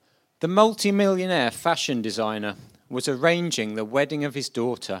The multi-millionaire fashion designer was arranging the wedding of his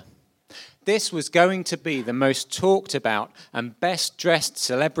daughter. This was going to be the most talked about and best dressed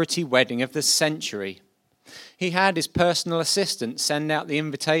celebrity wedding of the century. He had his personal assistant send out the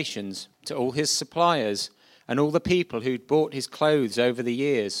invitations to all his suppliers and all the people who'd bought his clothes over the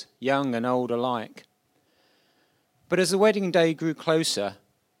years, young and old alike. But as the wedding day grew closer,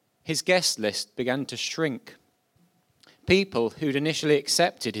 his guest list began to shrink. People who'd initially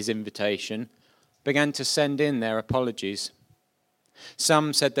accepted his invitation began to send in their apologies.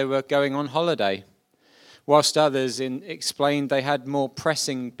 Some said they were going on holiday, whilst others explained they had more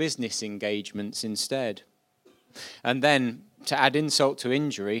pressing business engagements instead. And then, to add insult to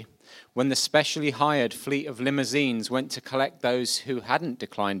injury, when the specially hired fleet of limousines went to collect those who hadn't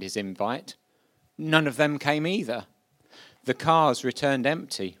declined his invite, none of them came either. The cars returned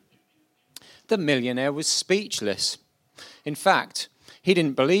empty. The millionaire was speechless. In fact, he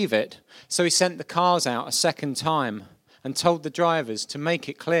didn't believe it, so he sent the cars out a second time and told the drivers to make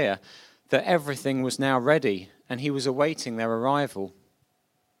it clear that everything was now ready and he was awaiting their arrival.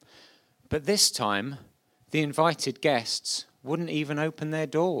 But this time, the invited guests wouldn't even open their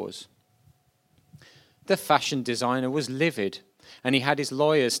doors. The fashion designer was livid, and he had his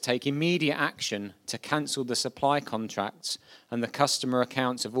lawyers take immediate action to cancel the supply contracts and the customer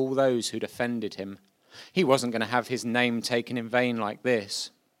accounts of all those who'd offended him. He wasn't going to have his name taken in vain like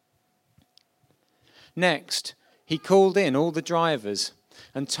this. Next, he called in all the drivers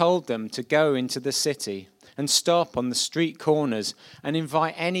and told them to go into the city and stop on the street corners and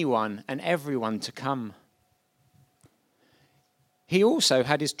invite anyone and everyone to come. He also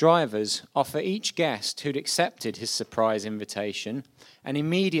had his drivers offer each guest who'd accepted his surprise invitation an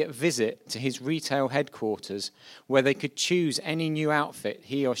immediate visit to his retail headquarters where they could choose any new outfit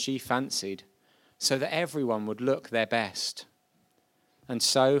he or she fancied, so that everyone would look their best. And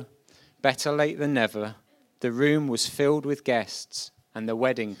so, better late than never, the room was filled with guests and the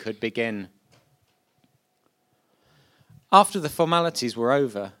wedding could begin. After the formalities were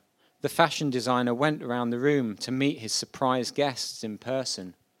over, the fashion designer went around the room to meet his surprise guests in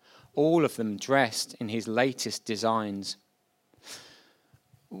person, all of them dressed in his latest designs.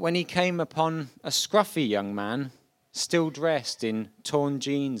 When he came upon a scruffy young man, still dressed in torn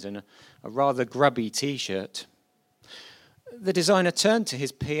jeans and a rather grubby t-shirt, the designer turned to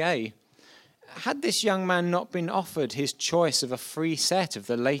his PA. Had this young man not been offered his choice of a free set of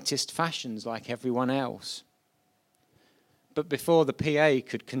the latest fashions like everyone else? But before the PA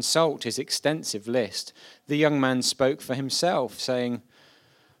could consult his extensive list, the young man spoke for himself, saying,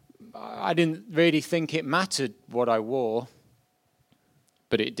 "I didn't really think it mattered what I wore."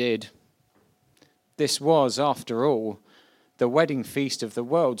 But it did. This was, after all, the wedding feast of the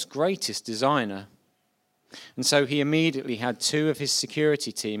world's greatest designer. And so he immediately had two of his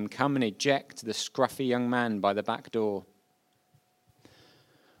security team come and eject the scruffy young man by the back door.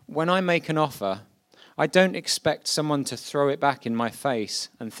 When I make an offer, I don't expect someone to throw it back in my face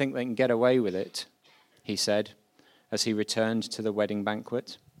and think they can get away with it, he said as he returned to the wedding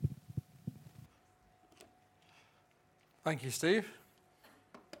banquet. Thank you, Steve.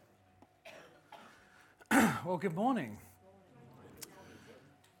 Well, good morning.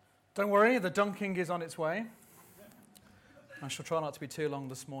 Don't worry, the dunking is on its way. I shall try not to be too long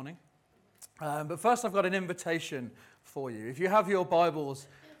this morning. But first, I've got an invitation for you. If you have your Bibles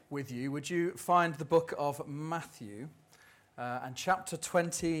with you, would you find the book of Matthew and chapter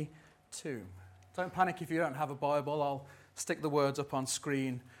 22. Don't panic if you don't have a Bible. I'll stick the words up on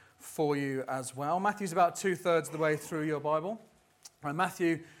screen for you as well. Matthew's about 2/3 of the way through your Bible.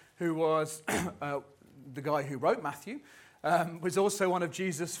 Matthew, who was the guy who wrote Matthew, was also one of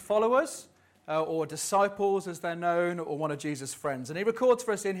Jesus' followers, or disciples as they're known, or one of Jesus' friends. And he records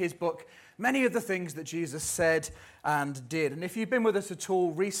for us in his book many of the things that Jesus said and did. And if you've been with us at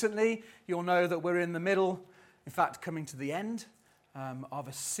all recently, you'll know that we're in the middle, in fact coming to the end, of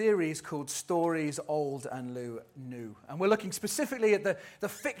a series called Stories Old and New. And we're looking specifically at the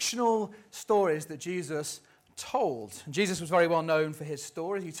fictional stories that Jesus told. Jesus was very well known for his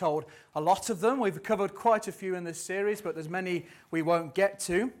stories. He told a lot of them. We've covered quite a few in this series, but there's many we won't get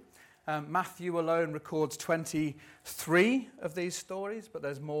to. Matthew alone records 23 of these stories, but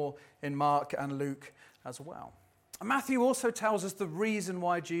there's more in Mark and Luke as well. And Matthew also tells us the reason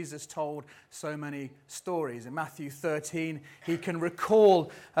why Jesus told so many stories. In Matthew 13, he can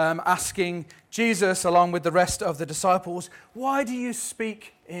recall asking Jesus, along with the rest of the disciples, "Why do you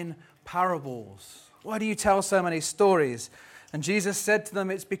speak in parables? Why do you tell so many stories?" And Jesus said to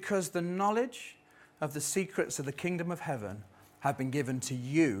them, "It's because the knowledge of the secrets of the kingdom of heaven have been given to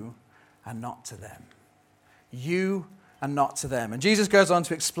you and not to them." You and not to them. And Jesus goes on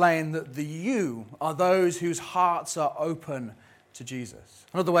to explain that the you are those whose hearts are open to Jesus.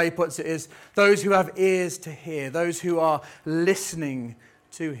 Another way he puts it is those who have ears to hear, those who are listening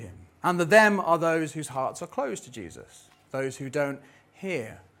to him. And the them are those whose hearts are closed to Jesus, those who don't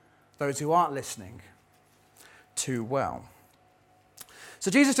hear, those who aren't listening too well. So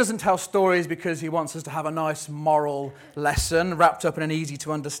Jesus doesn't tell stories because he wants us to have a nice moral lesson wrapped up in an easy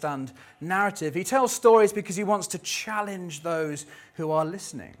to understand narrative. He tells stories because he wants to challenge those who are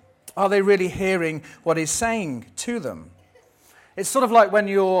listening. Are they really hearing what he's saying to them? It's sort of like when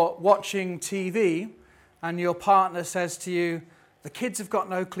you're watching TV and your partner says to you, the kids have got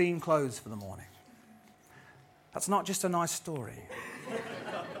no clean clothes for the morning. That's not just a nice story.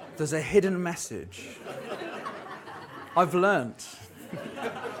 There's a hidden message. I've learnt.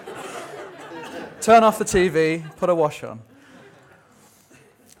 Turn off the TV, put a wash on.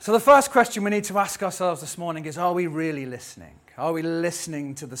 So the first question we need to ask ourselves this morning is, are we really listening? Are we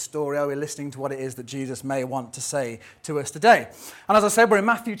listening to the story? Are we listening to what it is that Jesus may want to say to us today? And as I said, we're in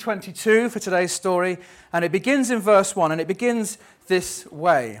Matthew 22 for today's story, and it begins in verse 1, and it begins this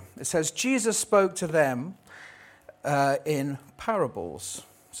way. It says, Jesus spoke to them in parables.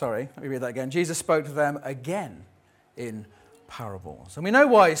 Sorry, let me read that again. Jesus spoke to them again in parables. And we know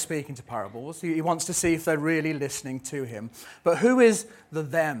why he's speaking to parables. He wants to see if they're really listening to him. But who is the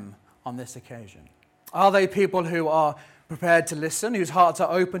them on this occasion? Are they people who are prepared to listen, whose hearts are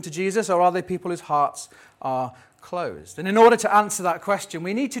open to Jesus, or are they people whose hearts are closed? And in order to answer that question,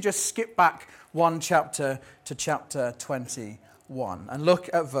 we need to just skip back one chapter to chapter 21 and look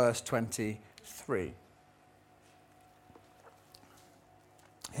at verse 23.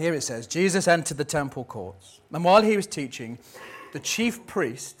 Here it says, Jesus entered the temple courts, and while he was teaching, the chief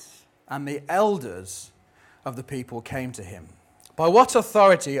priests and the elders of the people came to him. By what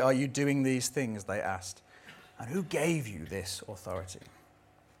authority are you doing these things, they asked, and who gave you this authority?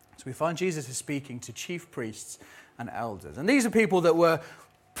 So we find Jesus is speaking to chief priests and elders, and these are people that were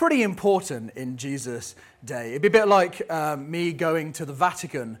pretty important in Jesus' day. It'd be a bit like me going to the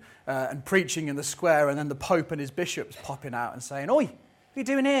Vatican and preaching in the square, and then the Pope and his bishops popping out and saying, "Oi, what are you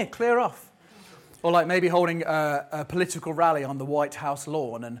doing here? Clear off." Or like maybe holding a political rally on the White House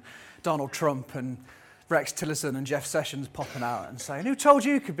lawn and Donald Trump and Rex Tillerson and Jeff Sessions popping out and saying, "Who told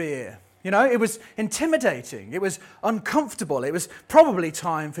you could be here?" You know, it was intimidating. It was uncomfortable. It was probably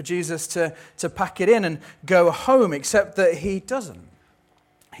time for Jesus to pack it in and go home, except that he doesn't.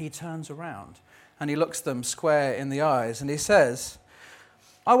 He turns around and he looks them square in the eyes and he says,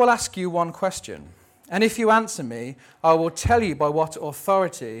 "I will ask you one question. And if you answer me, I will tell you by what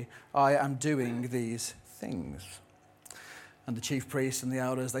authority I am doing these things." And the chief priests and the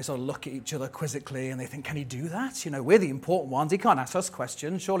elders, they sort of look at each other quizzically and they think, can he do that? You know, we're the important ones. He can't ask us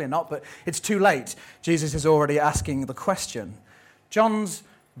questions. Surely not, but it's too late. Jesus is already asking the question. John's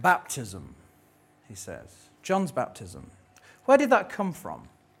baptism, he says. John's baptism. Where did that come from?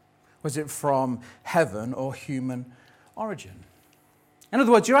 Was it from heaven or human origin? In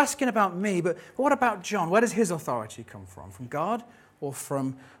other words, you're asking about me, but what about John? Where does his authority come from? From God or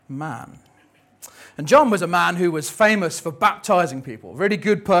from man? And John was a man who was famous for baptizing people. A really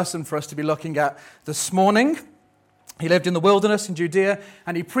good person for us to be looking at this morning. He lived in the wilderness in Judea,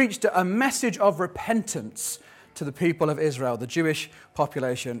 and he preached a message of repentance to the people of Israel, the Jewish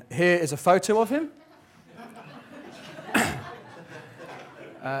population. Here is a photo of him.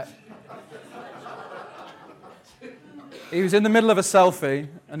 He was in the middle of a selfie,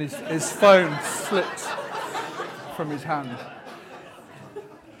 and his phone slipped from his hand.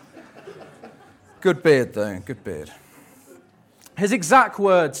 Good beard, though, good beard. His exact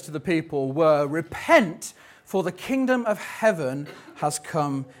words to the people were, "Repent, for the kingdom of heaven has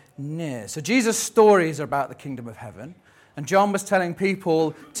come near." So Jesus' stories are about the kingdom of heaven, and John was telling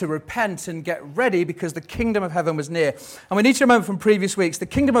people to repent and get ready because the kingdom of heaven was near. And we need to remember from previous weeks, the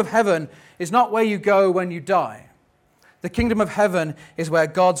kingdom of heaven is not where you go when you die. The kingdom of heaven is where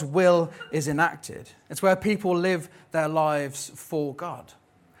God's will is enacted. It's where people live their lives for God.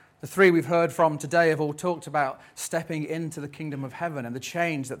 The three we've heard from today have all talked about stepping into the kingdom of heaven and the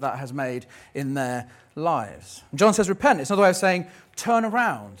change that that has made in their lives. And John says repent. It's another way of saying turn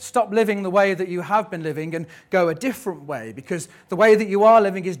around. Stop living the way that you have been living and go a different way, because the way that you are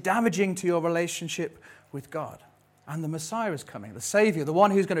living is damaging to your relationship with God. And the Messiah is coming. The Savior, the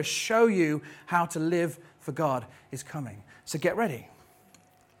one who's going to show you how to live for God, is coming. So get ready.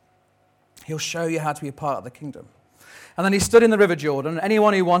 He'll show you how to be a part of the kingdom. And then he stood in the river Jordan.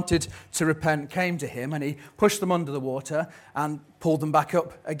 Anyone who wanted to repent came to him, and he pushed them under the water and pulled them back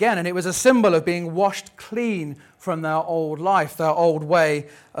up again. And it was a symbol of being washed clean from their old life, their old way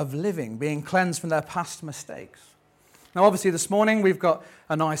of living, being cleansed from their past mistakes. Now, obviously, this morning we've got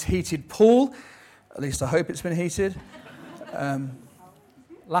a nice heated pool. At least I hope it's been heated.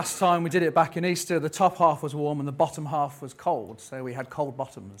 Last time we did it back in Easter, the top half was warm and the bottom half was cold, so we had cold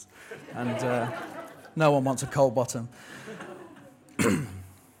bottoms. And no one wants a cold bottom.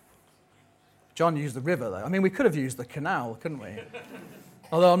 John used the river, though. I mean, we could have used the canal, couldn't we?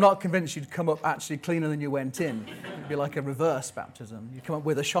 Although I'm not convinced you'd come up actually cleaner than you went in. It'd be like a reverse baptism. You'd come up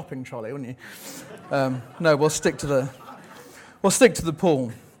with a shopping trolley, wouldn't you? No, we'll stick to the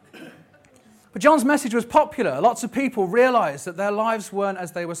pool. But John's message was popular. Lots of people realized that their lives weren't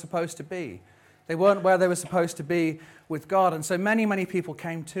as they were supposed to be. They weren't where they were supposed to be with God. And so many, many people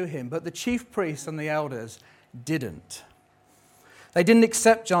came to him. But the chief priests and the elders didn't. They didn't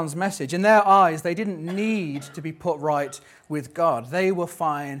accept John's message. In their eyes, they didn't need to be put right with God. They were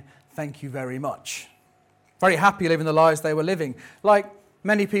fine, thank you very much. Very happy living the lives they were living, like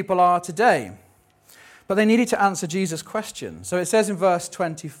many people are today. But they needed to answer Jesus' question. So it says in verse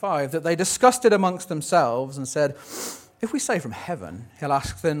 25 that they discussed it amongst themselves and said, if we say from heaven, he'll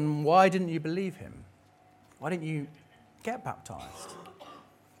ask, then why didn't you believe him? Why didn't you get baptized?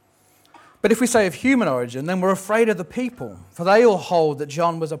 But if we say of human origin, then we're afraid of the people, for they all hold that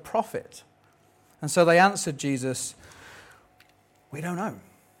John was a prophet. And so they answered Jesus, we don't know.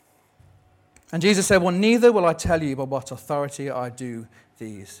 And Jesus said, well, neither will I tell you by what authority I do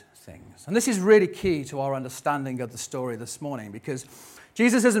these things. And this is really key to our understanding of the story this morning, because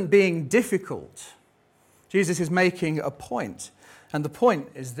Jesus isn't being difficult. Jesus is making a point. And the point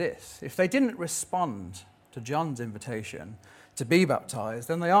is this: if they didn't respond to John's invitation to be baptized,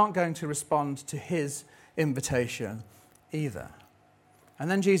 then they aren't going to respond to his invitation either.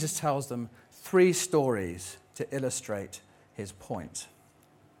 And then Jesus tells them 3 stories to illustrate his point.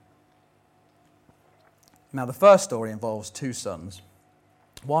 Now, the first story involves 2 sons.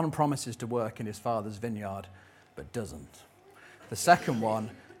 One promises to work in his father's vineyard, but doesn't. The second one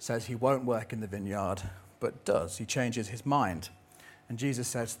says he won't work in the vineyard, but does. He changes his mind. And Jesus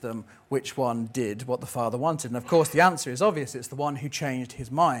says to them, which one did what the father wanted? And of course, the answer is obvious. It's the one who changed his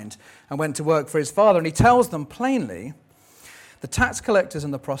mind and went to work for his father. And he tells them plainly, the tax collectors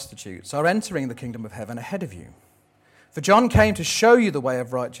and the prostitutes are entering the kingdom of heaven ahead of you. For John came to show you the way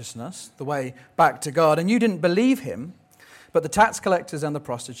of righteousness, the way back to God, and you didn't believe him, but the tax collectors and the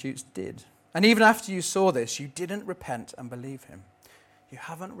prostitutes did. And even after you saw this, you didn't repent and believe him. You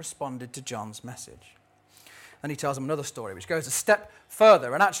haven't responded to John's message. And he tells them another story, which goes a step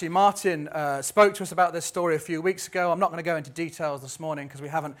further. And actually, Martin spoke to us about this story a few weeks ago. I'm not going to go into details this morning because we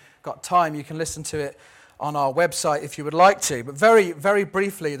haven't got time. You can listen to it on our website if you would like to. But very, very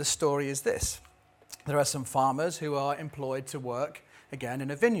briefly, the story is this. There are some farmers who are employed to work, again, in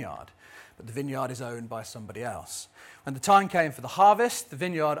a vineyard. But the vineyard is owned by somebody else. When the time came for the harvest, the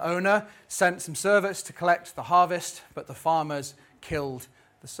vineyard owner sent some servants to collect the harvest, but the farmers killed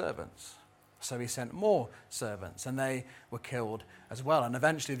the servants. So he sent more servants, and they were killed as well. And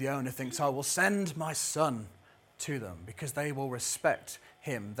eventually the owner thinks, I will send my son to them because they will respect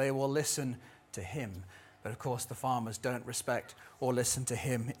him. They will listen to him. But of course the farmers don't respect or listen to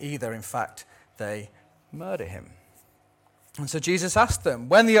him either. In fact, they murder him. And so Jesus asked them,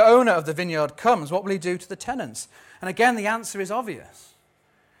 when the owner of the vineyard comes, what will he do to the tenants? And again, the answer is obvious.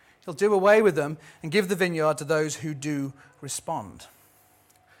 He'll do away with them and give the vineyard to those who do respond.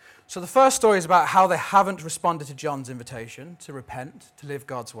 So the first story is about how they haven't responded to John's invitation to repent, to live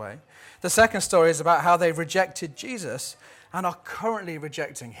God's way. The second story is about how they've rejected Jesus and are currently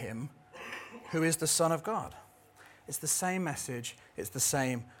rejecting him, who is the Son of God. It's the same message, it's the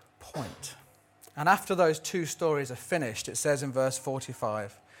same point. And after those 2 stories are finished, it says in verse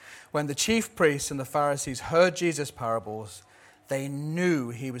 45, when the chief priests and the Pharisees heard Jesus' parables, they knew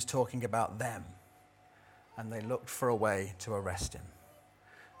he was talking about them, and they looked for a way to arrest him.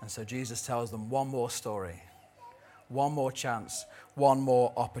 And so Jesus tells them one more story, one more chance, one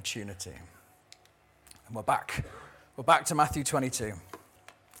more opportunity. And we're back. We're back to Matthew 22.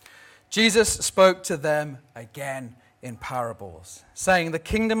 Jesus spoke to them again in parables, saying, the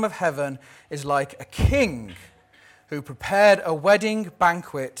kingdom of heaven is like a king who prepared a wedding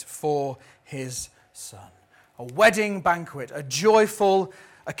banquet for his son. A wedding banquet, a joyful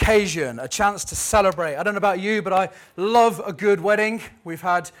occasion, a chance to celebrate. I don't know about you, but I love a good wedding. We've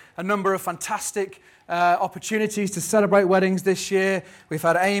had a number of fantastic opportunities to celebrate weddings this year. We've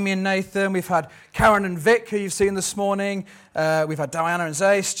had Amy and Nathan. We've had Karen and Vic, who you've seen this morning. We've had Diana and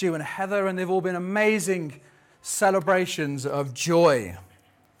Zay, Stu and Heather, and they've all been amazing celebrations of joy.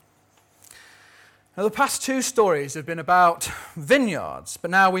 Now, the past 2 stories have been about vineyards, but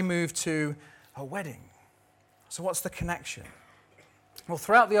now we move to a wedding. So what's the connection? Well,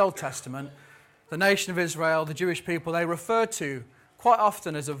 throughout the Old Testament, The nation of Israel, the Jewish people, they referred to quite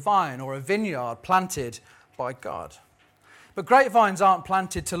often as a vine or a vineyard planted by God. But grapevines aren't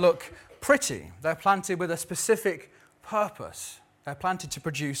planted to look pretty. They're planted with a specific purpose. They're planted to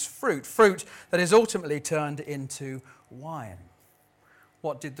produce fruit that is ultimately turned into wine.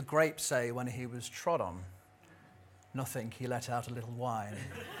 What did the grape say when he was trod on? Nothing, he let out a little wine.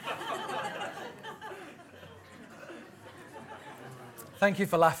 Thank you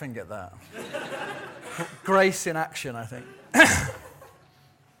for laughing at that. Grace in action, I think.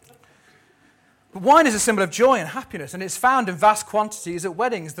 But wine is a symbol of joy and happiness, and it's found in vast quantities at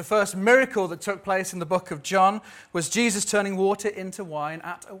weddings. The first miracle that took place in the book of John was Jesus turning water into wine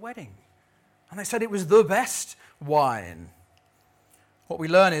at a wedding. And they said it was the best wine. What we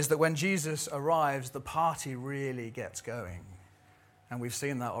learn is that when Jesus arrives, the party really gets going. And we've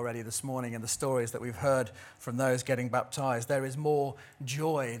seen that already this morning in the stories that we've heard from those getting baptized. There is more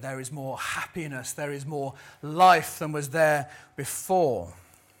joy, there is more happiness, there is more life than was there before.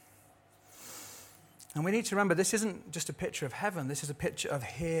 And we need to remember, this isn't just a picture of heaven, this is a picture of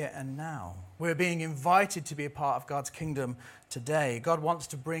here and now. We're being invited to be a part of God's kingdom today. God wants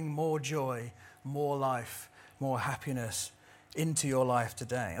to bring more joy, more life, more happiness into your life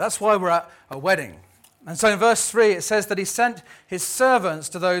today. That's why we're at a wedding. And so in verse 3 it says that he sent his servants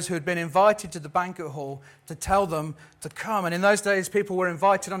to those who had been invited to the banquet hall to tell them to come. And in those days people were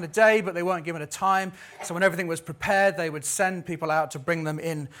invited on a day, but they weren't given a time. So when everything was prepared, they would send people out to bring them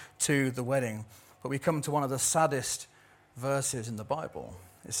in to the wedding. But we come to one of the saddest verses in the Bible.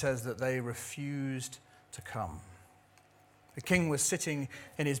 It says that they refused to come. The king was sitting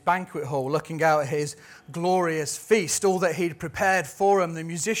in his banquet hall looking out at his glorious feast, all that he'd prepared for him. The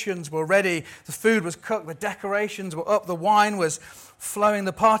musicians were ready, the food was cooked, the decorations were up, the wine was flowing,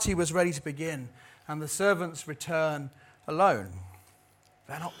 the party was ready to begin. And the servants return alone.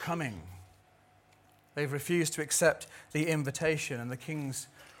 They're not coming. They've refused to accept the invitation, and the king's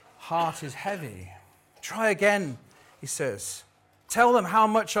heart is heavy. Try again, he says. Tell them how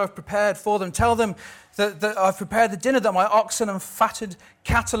much I've prepared for them. Tell them that I've prepared the dinner, that my oxen and fatted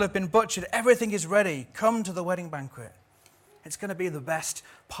cattle have been butchered. Everything is ready. Come to the wedding banquet. It's going to be the best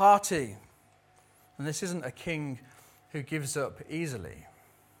party. And this isn't a king who gives up easily,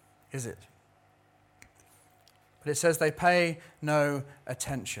 is it? But it says they pay no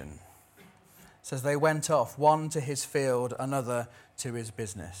attention. It says they went off, one to his field, another to his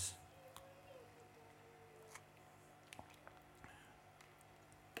business.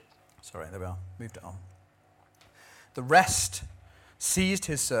 Sorry, there we are. Moved it on. The rest seized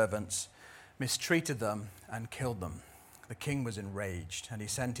his servants, mistreated them, and killed them. The king was enraged, and he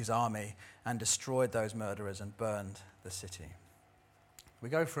sent his army and destroyed those murderers and burned the city. We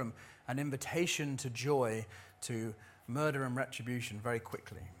go from an invitation to joy to murder and retribution very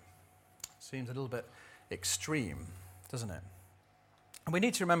quickly. Seems a little bit extreme, doesn't it? And we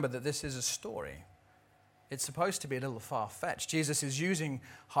need to remember that this is a story. It's supposed to be a little far-fetched. Jesus is using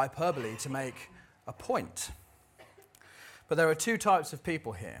hyperbole to make a point. But there are two types of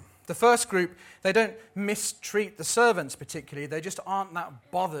people here. The first group, they don't mistreat the servants particularly. They just aren't that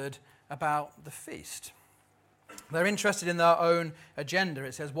bothered about the feast. They're interested in their own agenda.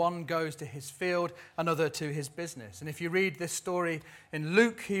 It says one goes to his field, another to his business. And if you read this story in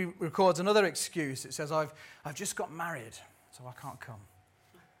Luke, he records another excuse. It says, I've just got married, so I can't come.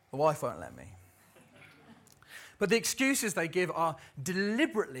 The wife won't let me. But the excuses they give are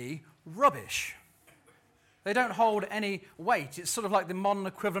deliberately rubbish. They don't hold any weight. It's sort of like the modern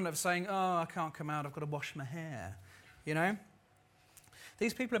equivalent of saying, oh, I can't come out, I've got to wash my hair. You know?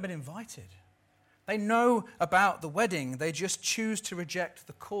 These people have been invited. They know about the wedding. They just choose to reject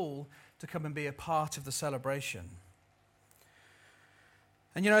the call to come and be a part of the celebration.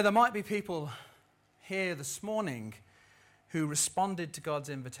 And you know, there might be people here this morning who responded to God's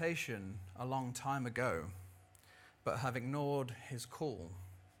invitation a long time ago, but have ignored his call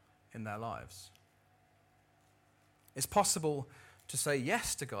in their lives. It's possible to say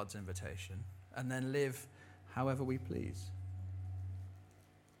yes to God's invitation and then live however we please.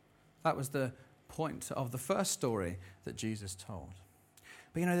 That was the point of the first story that Jesus told.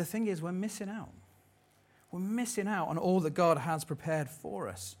 But you know, the thing is, we're missing out. We're missing out on all that God has prepared for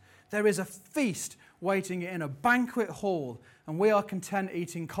us. There is a feast waiting in a banquet hall, and we are content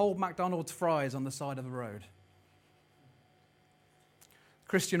eating cold McDonald's fries on the side of the road.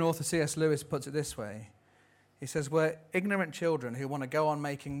 Christian author C.S. Lewis puts it this way. He says, we're ignorant children who want to go on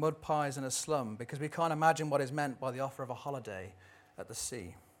making mud pies in a slum because we can't imagine what is meant by the offer of a holiday at the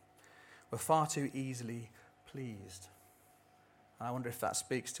sea. We're far too easily pleased. And I wonder if that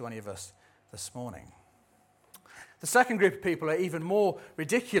speaks to any of us this morning. The second group of people are even more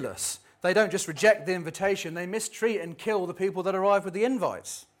ridiculous They don't just reject the invitation, they mistreat and kill the people that arrive with the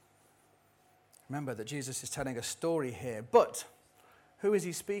invites. Remember that Jesus is telling a story here, but who is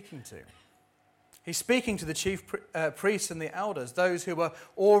he speaking to? He's speaking to the chief priests and the elders, those who were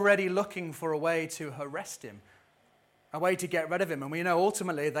already looking for a way to arrest him, a way to get rid of him. And we know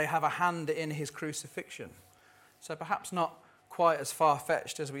ultimately they have a hand in his crucifixion. So perhaps not quite as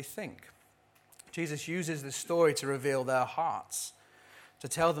far-fetched as we think. Jesus uses this story to reveal their hearts, to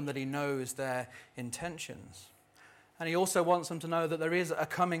tell them that he knows their intentions. And he also wants them to know that there is a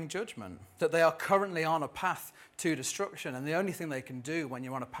coming judgment, that they are currently on a path to destruction. And the only thing they can do when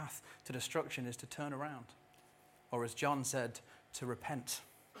you're on a path to destruction is to turn around. Or as John said, to repent.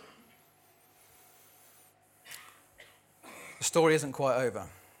 The story isn't quite over.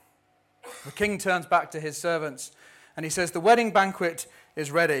 The king turns back to his servants and he says, the wedding banquet is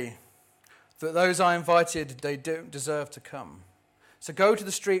ready, but those I invited, they don't deserve to come. So go to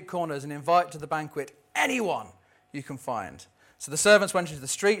the street corners and invite to the banquet anyone you can find. So the servants went into the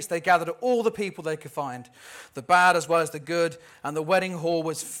streets. They gathered all the people they could find, the bad as well as the good, and the wedding hall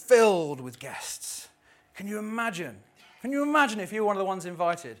was filled with guests. Can you imagine? Can you imagine if you were one of the ones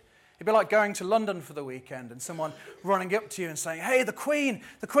invited? It'd be like going to London for the weekend and someone running up to you and saying, hey, the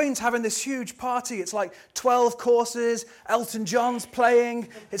Queen's having this huge party. It's like 12 courses, Elton John's playing.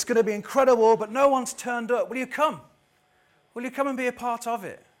 It's going to be incredible, but no one's turned up. Will you come? Will you come and be a part of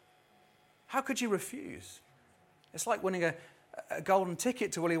it? How could you refuse? It's like winning a golden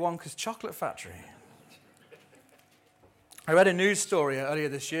ticket to Willy Wonka's chocolate factory. I read a news story earlier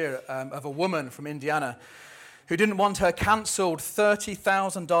this year of a woman from Indiana who didn't want her cancelled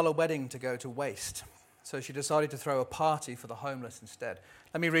 $30,000 wedding to go to waste. So she decided to throw a party for the homeless instead.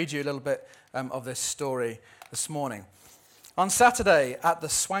 Let me read you a little bit of this story this morning. On Saturday, at the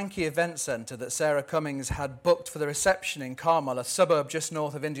swanky event centre that Sarah Cummings had booked for the reception in Carmel, a suburb just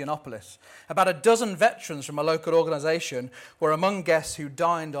north of Indianapolis, about a dozen veterans from a local organisation were among guests who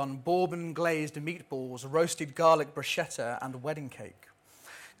dined on bourbon-glazed meatballs, roasted garlic bruschetta, and wedding cake.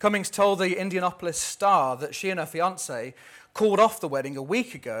 Cummings told the Indianapolis Star that she and her fiancé called off the wedding a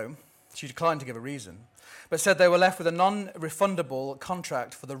week ago. She declined to give a reason, but said they were left with a non-refundable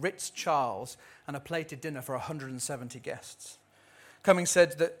contract for the Ritz-Charles and a plated dinner for 170 guests. Cummings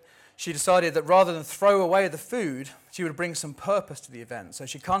said that she decided that rather than throw away the food, she would bring some purpose to the event. So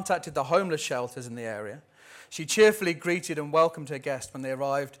she contacted the homeless shelters in the area. She cheerfully greeted and welcomed her guests when they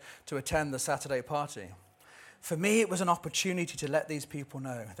arrived to attend the Saturday party. For me, it was an opportunity to let these people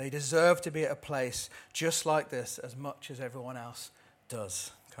know they deserve to be at a place just like this as much as everyone else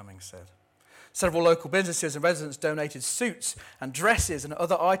does, Cummings said. Several local businesses and residents donated suits and dresses and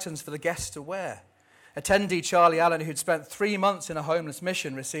other items for the guests to wear. Attendee Charlie Allen, who'd spent 3 months in a homeless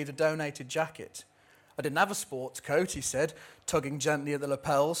mission, received a donated jacket. I didn't have a sports coat, he said, tugging gently at the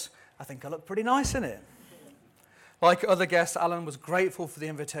lapels. I think I look pretty nice in it. Like other guests, Allen was grateful for the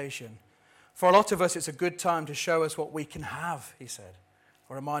invitation. For a lot of us, it's a good time to show us what we can have, he said,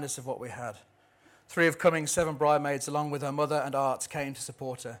 or remind us of what we had. 3 of Cummings' 7 bridesmaids, along with her mother and aunts, came to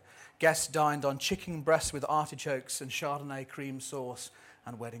support her. Guests dined on chicken breasts with artichokes and Chardonnay cream sauce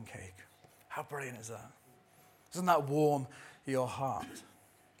and wedding cake. How brilliant is that? Doesn't that warm your heart?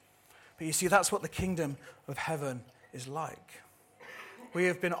 But you see, that's what the kingdom of heaven is like. We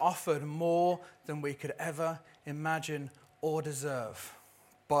have been offered more than we could ever imagine or deserve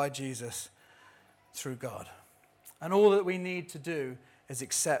by Jesus through God. And all that we need to do is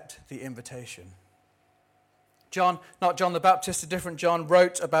accept the invitation. John, not John the Baptist, a different John,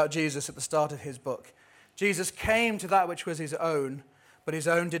 wrote about Jesus at the start of his book. Jesus came to that which was his own, but his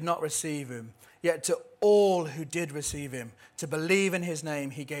own did not receive him. Yet to all who did receive him, to believe in his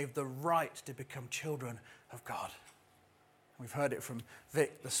name, he gave the right to become children of God. We've heard it from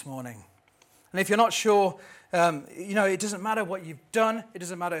Vic this morning. And if you're not sure, it doesn't matter what you've done. It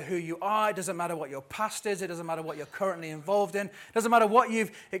doesn't matter who you are. It doesn't matter what your past is. It doesn't matter what you're currently involved in. It doesn't matter what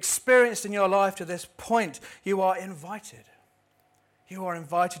you've experienced in your life to this point. You are invited. You are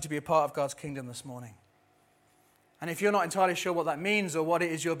invited to be a part of God's kingdom this morning. And if you're not entirely sure what that means or what it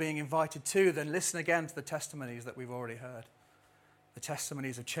is you're being invited to, then listen again to the testimonies that we've already heard. The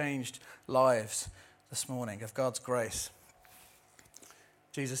testimonies of changed lives this morning of God's grace.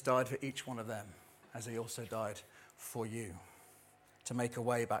 Jesus died for each one of them, as he also died for you, to make a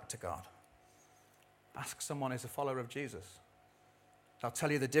way back to God. Ask someone who's a follower of Jesus. They'll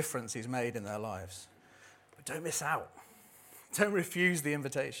tell you the difference he's made in their lives. But don't miss out. Don't refuse the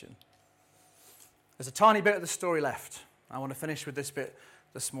invitation. There's a tiny bit of the story left. I want to finish with this bit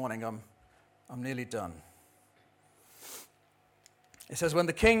this morning. I'm nearly done. It says, when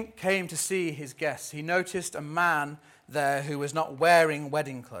the king came to see his guests, he noticed a man there who was not wearing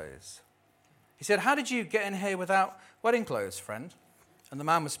wedding clothes. He said, "How did you get in here without wedding clothes, friend?" And the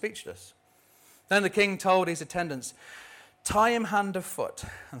man was speechless. Then the king told his attendants, "Tie him hand and foot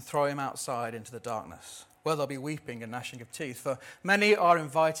and throw him outside into the darkness, where there'll be weeping and gnashing of teeth, for many are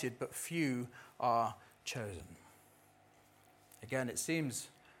invited, but few are chosen." Again, it seems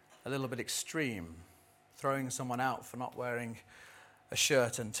a little bit extreme, throwing someone out for not wearing a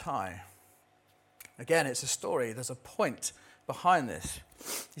shirt and tie. Again, it's a story. There's a point behind this.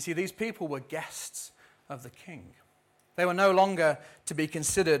 You see, these people were guests of the king. They were no longer to be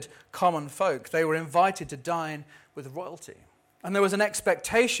considered common folk. They were invited to dine with royalty. And there was an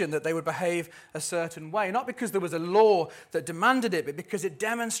expectation that they would behave a certain way, not because there was a law that demanded it, but because it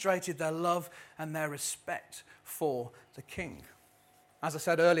demonstrated their love and their respect for the king. As I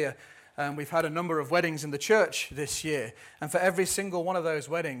said earlier, we've had a number of weddings in the church this year, and for every single one of those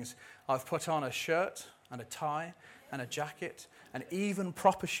weddings, I've put on a shirt and a tie and a jacket and even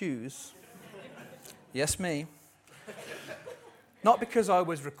proper shoes. Yes, me. Not because I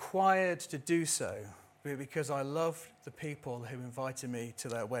was required to do so, but because I loved the people who invited me to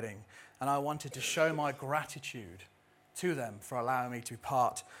their wedding, and I wanted to show my gratitude to them for allowing me to be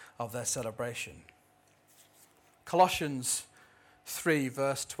part of their celebration. Colossians 3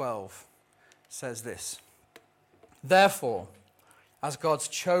 verse 12 says this: "Therefore, as God's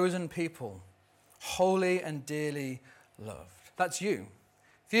chosen people, holy and dearly loved." That's you.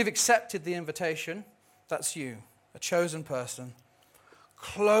 If you've accepted the invitation, that's you, a chosen person.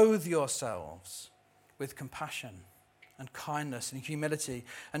 Clothe yourselves with compassion and kindness and humility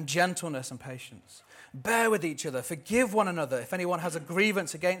and gentleness and patience. Bear with each other. Forgive one another. If anyone has a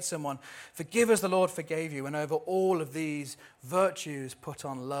grievance against someone, forgive as the Lord forgave you. And over all of these virtues, put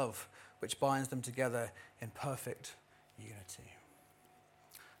on love, which binds them together in perfect unity.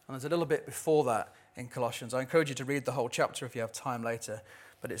 And there's a little bit before that in Colossians. I encourage you to read the whole chapter if you have time later.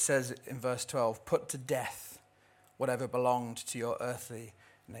 But it says in verse 12, "Put to death whatever belonged to your earthly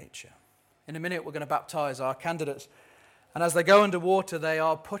nature." In a minute, we're going to baptize our candidates. And as they go under water, they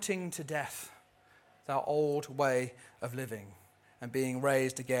are putting to death their old way of living and being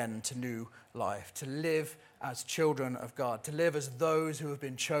raised again to new life, to live as children of God, to live as those who have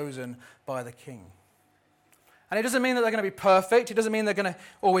been chosen by the King. And it doesn't mean that they're going to be perfect. It doesn't mean they're going to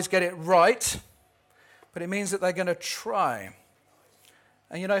always get it right. But it means that they're going to try.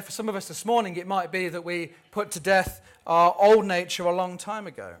 And you know, for some of us this morning, it might be that we put to death our old nature a long time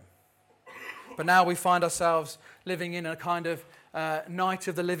ago. But now we find ourselves living in a kind of night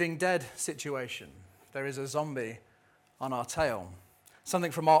of the living dead situation. There is a zombie on our tail.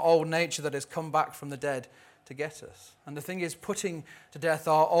 Something from our old nature that has come back from the dead to get us. And the thing is, putting to death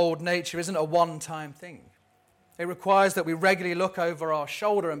our old nature isn't a one-time thing. It requires that we regularly look over our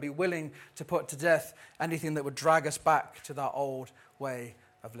shoulder and be willing to put to death anything that would drag us back to that old way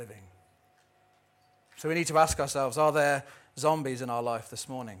of living. So we need to ask ourselves, are there zombies in our life this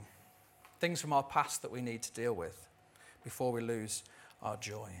morning? Things from our past that we need to deal with before we lose our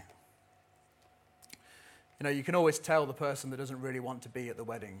joy. You know, you can always tell the person that doesn't really want to be at the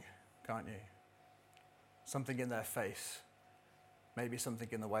wedding, can't you? Something in their face, maybe something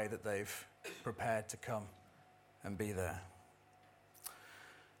in the way that they've prepared to come and be there.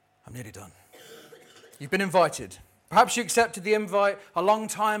 I'm nearly done. You've been invited. Perhaps you accepted the invite a long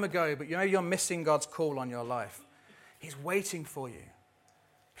time ago, but you know you're missing God's call on your life. He's waiting for you.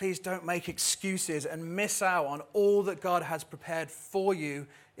 Please don't make excuses and miss out on all that God has prepared for you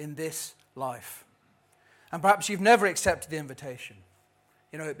in this life. And perhaps you've never accepted the invitation.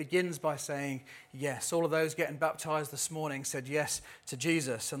 You know, it begins by saying yes. All of those getting baptized this morning said yes to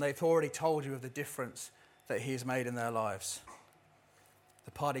Jesus, and they've already told you of the difference that He's made in their lives.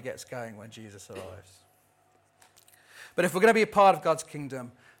 The party gets going when Jesus arrives. But if we're going to be a part of God's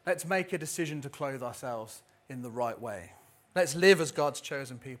kingdom, let's make a decision to clothe ourselves in the right way. Let's live as God's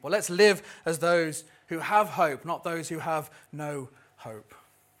chosen people. Let's live as those who have hope, not those who have no hope.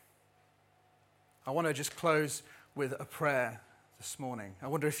 I want to just close with a prayer this morning. I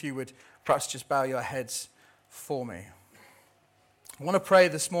wonder if you would perhaps just bow your heads for me. I want to pray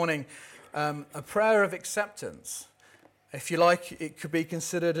this morning a prayer of acceptance. If you like, it could be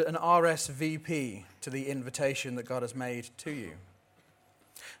considered an RSVP to the invitation that God has made to you.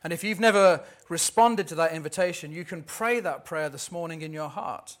 And if you've never responded to that invitation, you can pray that prayer this morning in your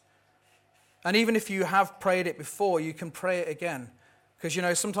heart. And even if you have prayed it before, you can pray it again. Because, you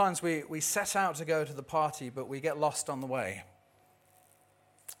know, sometimes we set out to go to the party, but we get lost on the way.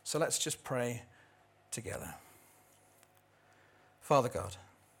 So let's just pray together. Father God,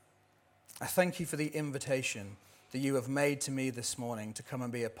 I thank you for the invitation that you have made to me this morning to come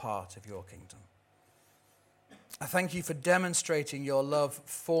and be a part of your kingdom. I thank you for demonstrating your love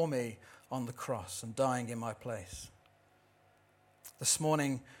for me on the cross and dying in my place. This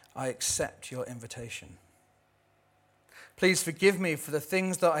morning, I accept your invitation. Please forgive me for the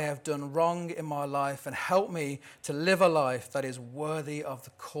things that I have done wrong in my life and help me to live a life that is worthy of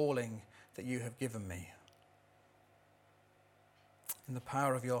the calling that you have given me. In the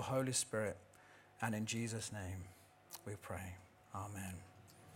power of your Holy Spirit and in Jesus' name we pray. Amen.